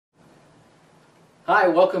Hi,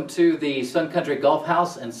 welcome to the Sun Country Golf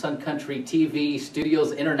House and Sun Country TV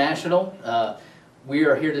Studios International. We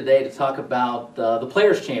are here today to talk about the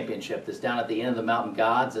Players Championship that's down at the Inn of the Mountain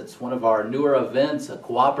Gods. It's one of our newer events, a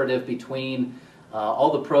cooperative between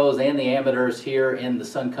all the pros and the amateurs here in the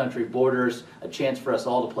Sun Country borders, a chance for us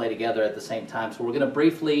all to play together at the same time. So we're going to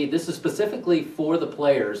briefly, this is specifically for the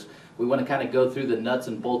players. We want to kind of go through the nuts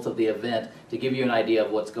and bolts of the event to give you an idea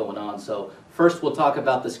of what's going on. So first we'll talk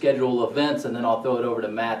about the schedule of events, and then I'll throw it over to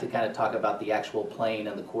Matt to kind of talk about the actual playing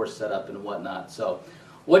and the course setup and whatnot. So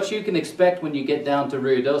what you can expect when you get down to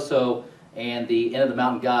Ruidoso and the Inn of the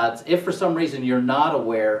Mountain Gods, if for some reason you're not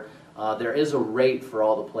aware, there is a rate for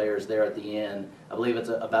all the players there at the inn. I believe it's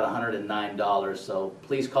about $109, so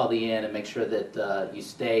please call the inn and make sure that you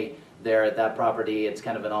stay there at that property. It's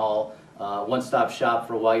kind of an all one-stop shop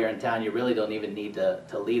for while you're in town. You really don't even need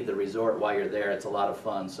to leave the resort while you're there. It's a lot of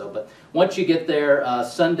fun. So, but once you get there,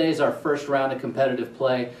 Sunday's our first round of competitive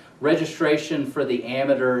play. Registration for the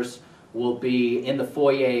amateurs will be in the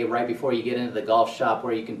foyer right before you get into the golf shop,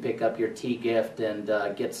 where you can pick up your tee gift and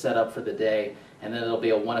get set up for the day. And then it'll be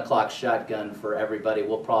a 1 o'clock shotgun for everybody.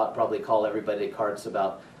 We'll probably call everybody to carts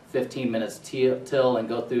about 15 minutes till and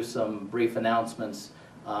go through some brief announcements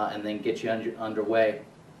and then get you underway.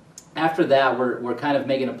 After that, we're kind of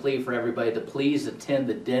making a plea for everybody to please attend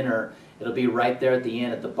the dinner. It'll be right there at the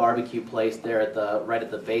inn at the barbecue place there at right at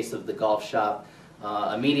the base of the golf shop,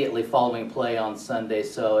 immediately following play on Sunday.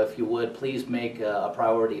 So if you would, please make a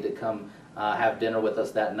priority to come have dinner with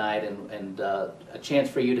us that night, and a chance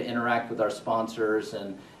for you to interact with our sponsors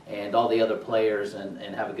and all the other players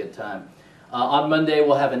and have a good time. On Monday,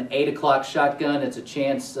 we'll have an 8 o'clock shotgun. It's a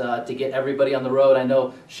chance to get everybody on the road. I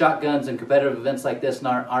know shotguns and competitive events like this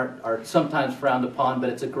are sometimes frowned upon, but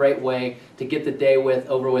it's a great way to get the day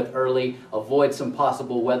over with early, avoid some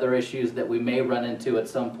possible weather issues that we may run into at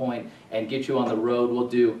some point, and get you on the road. We'll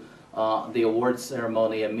do the awards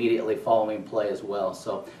ceremony immediately following play as well.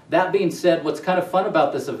 So that being said, what's kind of fun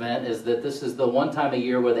about this event is that this is the one time a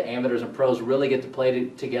year where the amateurs and pros really get to play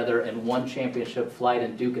together in one championship flight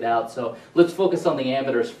and duke it out. So let's focus on the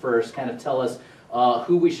amateurs first. Kind of tell us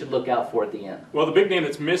who we should look out for at the end. Well, the big name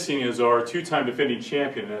that's missing is our two-time defending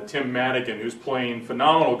champion, Tim Madigan, who's playing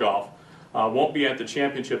phenomenal golf. Won't be at the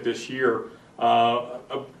championship this year.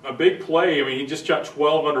 A big play. I mean, he just shot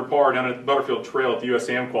 12 under par down at the Butterfield Trail at the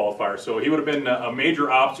USAM qualifier, so he would have been a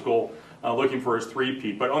major obstacle looking for his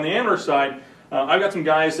three-peat. But on the amateur side, I've got some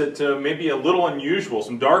guys that may be a little unusual,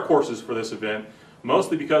 some dark horses for this event,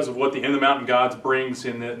 mostly because of what the Inn of the Mountain Gods brings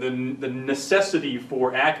in the necessity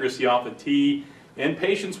for accuracy off the tee and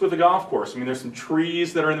patience with the golf course. I mean, there's some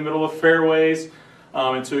trees that are in the middle of fairways,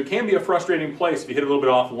 and so it can be a frustrating place if you hit a little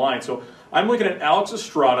bit off the line. So I'm looking at Alex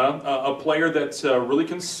Estrada, a player that's really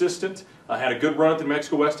consistent, had a good run at the New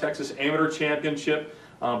Mexico West Texas Amateur Championship,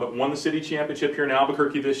 but won the city championship here in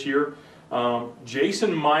Albuquerque this year.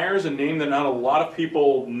 Jason Myers, a name that not a lot of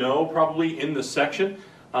people know probably in the section,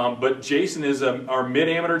 but Jason is our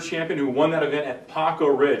mid-amateur champion who won that event at Paco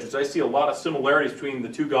Ridge, which I see a lot of similarities between the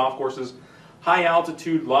two golf courses. High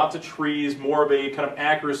altitude, lots of trees, more of a kind of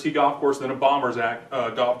accuracy golf course than a bomber's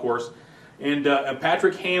golf course. And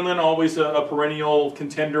Patrick Hanlon, always a perennial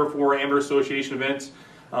contender for Amateur Association events,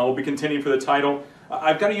 will be contending for the title.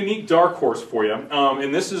 I've got a unique dark horse for you,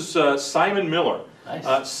 and this is Simon Miller.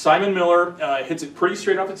 Nice. Simon Miller hits it pretty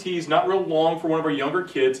straight off the tee. He's not real long for one of our younger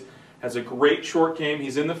kids. Has a great short game.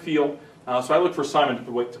 He's in the field. So I look for Simon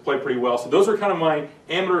to play pretty well. So those are kind of my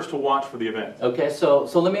amateurs to watch for the event. Okay, so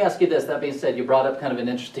let me ask you this. That being said, you brought up kind of an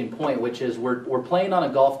interesting point, which is we're playing on a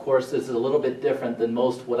golf course that's a little bit different than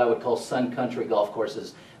most what I would call Sun Country golf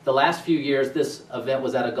courses. The last few years, this event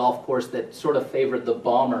was at a golf course that sort of favored the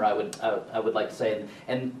bomber, I would like to say,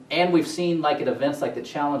 and we've seen like at events like the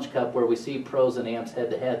Challenge Cup where we see pros and amps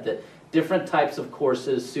head to head that different types of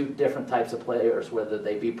courses suit different types of players, whether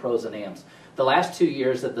they be pros and amps. The last 2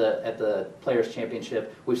 years at the Players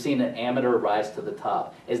Championship, we've seen an amateur rise to the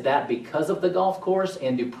top. Is that because of the golf course,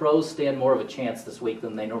 and do pros stand more of a chance this week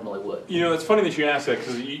than they normally would? You know, it's funny that you ask that,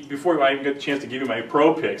 because before I even get the chance to give you my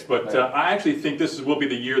pro picks, but right. I actually think this will be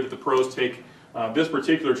the year that the pros take this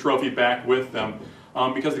particular trophy back with them,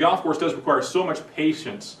 because the golf course does require so much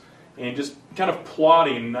patience and just kind of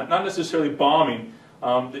plodding, not necessarily bombing,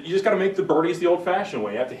 that you just got to make the birdies the old-fashioned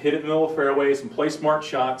way. You have to hit it in the middle of fairways and play smart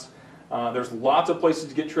shots. There's lots of places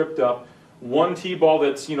to get tripped up. One tee ball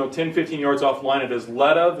that's 10, 15 yards off line at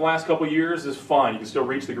Isleta the last couple of years is fine. You can still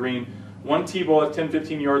reach the green. One tee ball that's 10,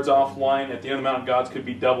 15 yards off line at the Inn of the Mountain Gods could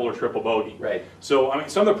be double or triple bogey. Right. So I mean,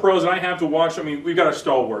 some of the pros that I have to watch. I mean, we've got our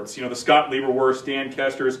stalwarts. The Scott Lieberworth, Stan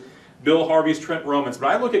Kesters, Bill Harvey's, Trent Romans. But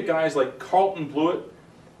I look at guys like Carlton Blewett,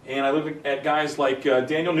 and I look at guys like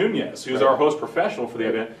Daniel Nunez, who's Right. our host professional for the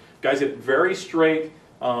event. Guys hit very straight,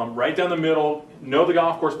 right down the middle, know the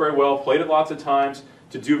golf course very well, played it lots of times,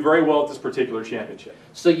 to do very well at this particular championship.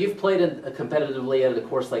 So you've played competitively at a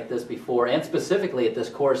course like this before, and specifically at this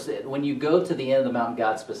course. When you go to the end of the Mountain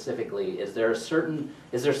Gods specifically, is there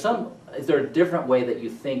a different way that you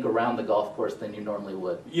think around the golf course than you normally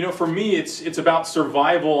would? You know, for me, it's about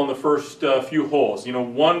survival on the first few holes. You know,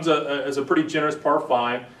 one's is a pretty generous par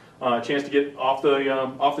 5, chance to get off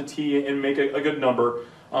the tee and make a good number.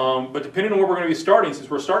 But depending on where we're going to be starting, since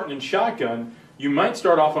we're starting in shotgun, you might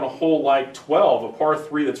start off on a hole like 12, a par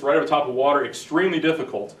 3 that's right over top of water, extremely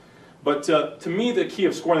difficult. But to me, the key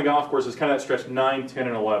of scoring the golf course is kind of that stretch 9, 10,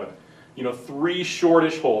 and 11. You know, 3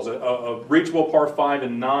 shortish holes, a reachable par 5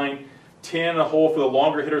 and 9, 10 a hole for the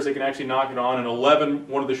longer hitters that can actually knock it on, and 11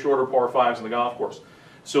 one of the shorter par 5s on the golf course.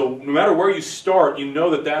 So no matter where you start, you know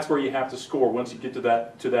that that's where you have to score once you get to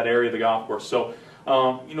that area of the golf course. So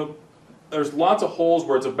you know, there's lots of holes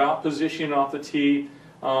where it's about positioning off the tee.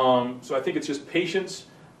 So I think it's just patience,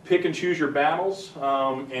 pick and choose your battles,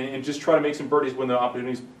 and just try to make some birdies when the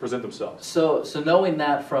opportunities present themselves. So knowing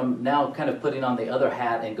that, from now kind of putting on the other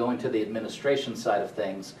hat and going to the administration side of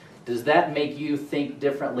things, does that make you think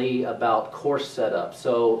differently about course setup?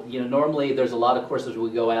 So, you know, normally there's a lot of courses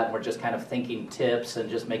we go at and we're just kind of thinking tips and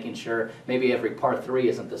just making sure maybe every par 3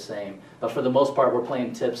 isn't the same. But for the most part, we're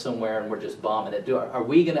playing tips somewhere and we're just bombing it. Are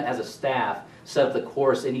we going to, as a staff, set up the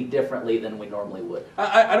course any differently than we normally would?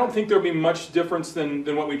 I don't think there'll be much difference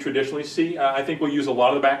than what we traditionally see. I think we'll use a lot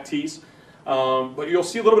of the back tees. But you'll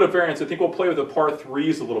see a little bit of variance. I think we'll play with the par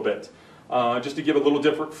 3s a little bit. Just to give a little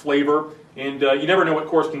different flavor, and you never know what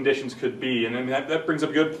course conditions could be. And I mean, that brings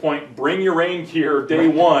up a good point. Bring your rain gear day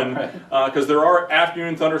one, because there are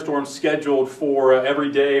afternoon thunderstorms scheduled for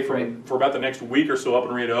every day for about the next week or so up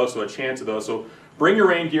in Rio de Oso, a chance of those. So bring your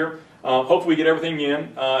rain gear. Hopefully we get everything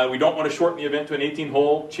in. We don't want to shorten the event to an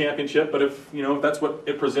 18-hole championship, but if that's what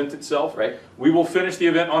it presents itself, we will finish the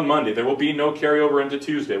event on Monday. There will be no carryover into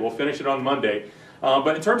Tuesday. We'll finish it on Monday.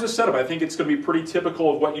 But in terms of setup, I think it's going to be pretty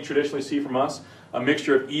typical of what you traditionally see from us. A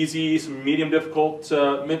mixture of easy, some medium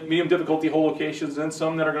difficulty hole locations, and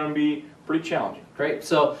some that are going to be pretty challenging. Great.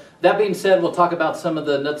 So that being said, we'll talk about some of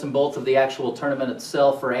the nuts and bolts of the actual tournament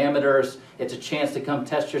itself. For amateurs, it's a chance to come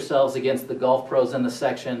test yourselves against the golf pros in the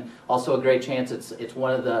section. Also a great chance. It's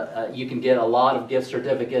one of the you can get a lot of gift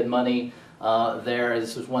certificate money there.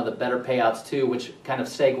 This is one of the better payouts too, which kind of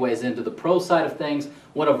segues into the pro side of things.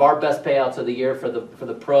 One of our best payouts of the year for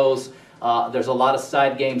the pros. There's a lot of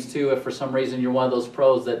side games too. If for some reason you're one of those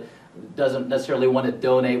pros that doesn't necessarily want to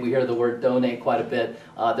donate, we hear the word donate quite a bit.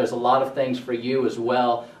 There's a lot of things for you as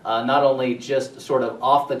well. Not only just sort of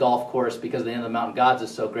off the golf course because the End of the Mountain Gods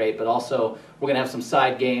is so great, but also we're going to have some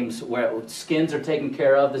side games where skins are taken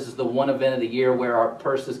care of. This is the one event of the year where our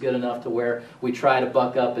purse is good enough to where we try to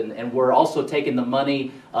buck up, and we're also taking the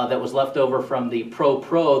money that was left over from the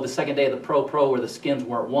Pro, the second day of the Pro where the skins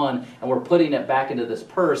weren't won, and we're putting it back into this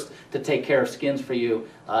purse to take care of skins for you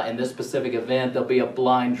in this specific event. There'll be a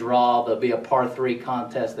blind draw, there'll be a par 3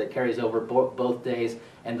 contest that carries over both days,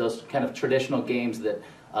 and those kind of traditional games that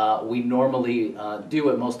we normally do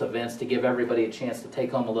at most events to give everybody a chance to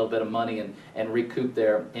take home a little bit of money and recoup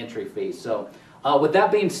their entry fees. So with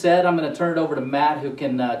that being said, I'm going to turn it over to Matt, who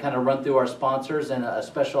can kind of run through our sponsors and a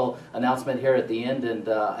special announcement here at the end, and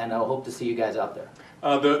I hope to see you guys out there.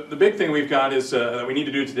 The big thing we've got is that we need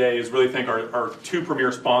to do today is really thank our 2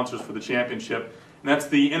 premier sponsors for the championship, and that's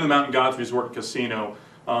the End of the Mountain Gods Resort and Casino.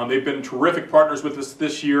 They've been terrific partners with us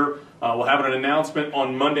this year. We'll have an announcement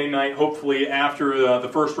on Monday night, hopefully after the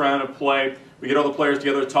first round of play. We get all the players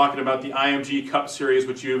together talking about the IMG Cup Series,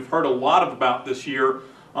 which you've heard a lot about this year,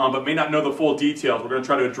 but may not know the full details. We're going to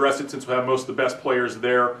try to address it since we have most of the best players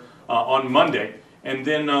there on Monday. And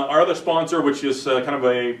then our other sponsor, which is kind of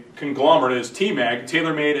a conglomerate, is TMAG,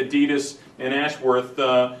 TaylorMade, Adidas, and Ashworth.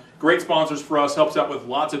 Great sponsors for us, helps out with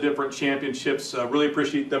lots of different championships. Really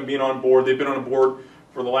appreciate them being on board. They've been on board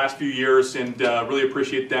for the last few years, and really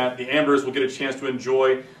appreciate that. The amateurs will get a chance to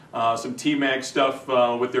enjoy some TMAG stuff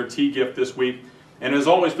with their tee gift this week. And as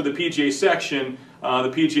always, for the PGA section,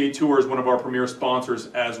 the PGA Tour is one of our premier sponsors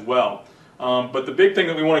as well. But the big thing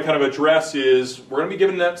that we want to kind of address is we're going to be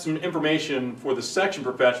giving that some information for the section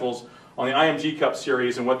professionals on the IMG Cup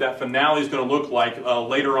Series and what that finale is going to look like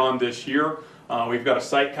later on this year. We've got a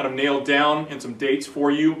site kind of nailed down and some dates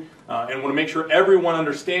for you, and want to make sure everyone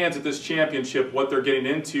understands at this championship what they're getting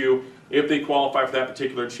into if they qualify for that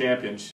particular championship.